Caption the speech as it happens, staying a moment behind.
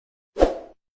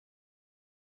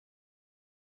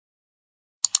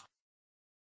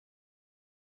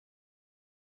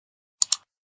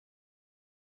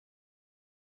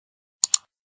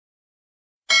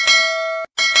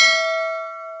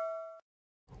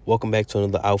Welcome back to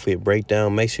another outfit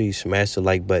breakdown. Make sure you smash the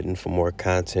like button for more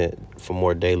content, for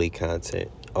more daily content.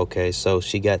 Okay, so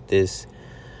she got this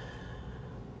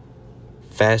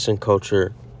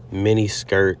Fashion.Culture mini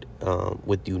skirt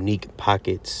with unique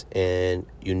pockets and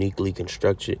uniquely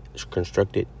constructed.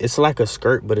 It's like a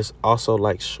skirt, but it's also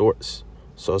like shorts.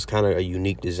 So it's kind of a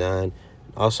unique design.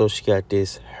 Also, she got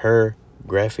this her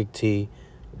graphic tee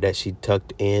that she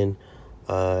tucked in.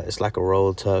 It's like a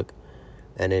roll tuck.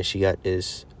 And then she got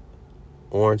this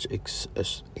orange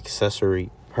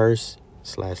accessory purse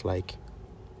 / like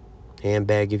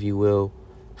handbag, if you will.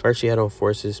 First she had on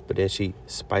Forces, but then she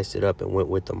spiced it up and went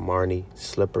with the Marni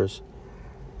slippers.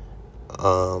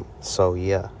 So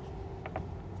yeah.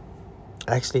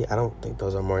 Actually, I don't think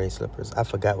those are Marni slippers. I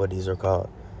forgot what these are called.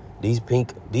 These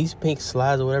pink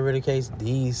slides or whatever the case,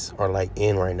 these are like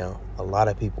in right now. A lot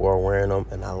of people are wearing them,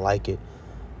 and I like it.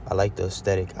 I like the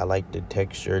aesthetic. I like the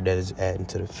texture that is adding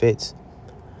to the fits.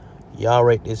 Y'all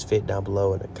rate this fit down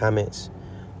below in the comments.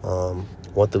 1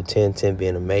 through 10, 10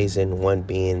 being amazing, 1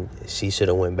 being she should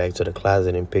have went back to the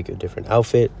closet and picked a different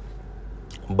outfit.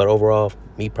 But overall,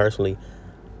 me personally,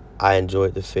 I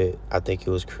enjoyed the fit. I think it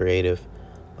was creative.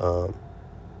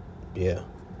 Yeah.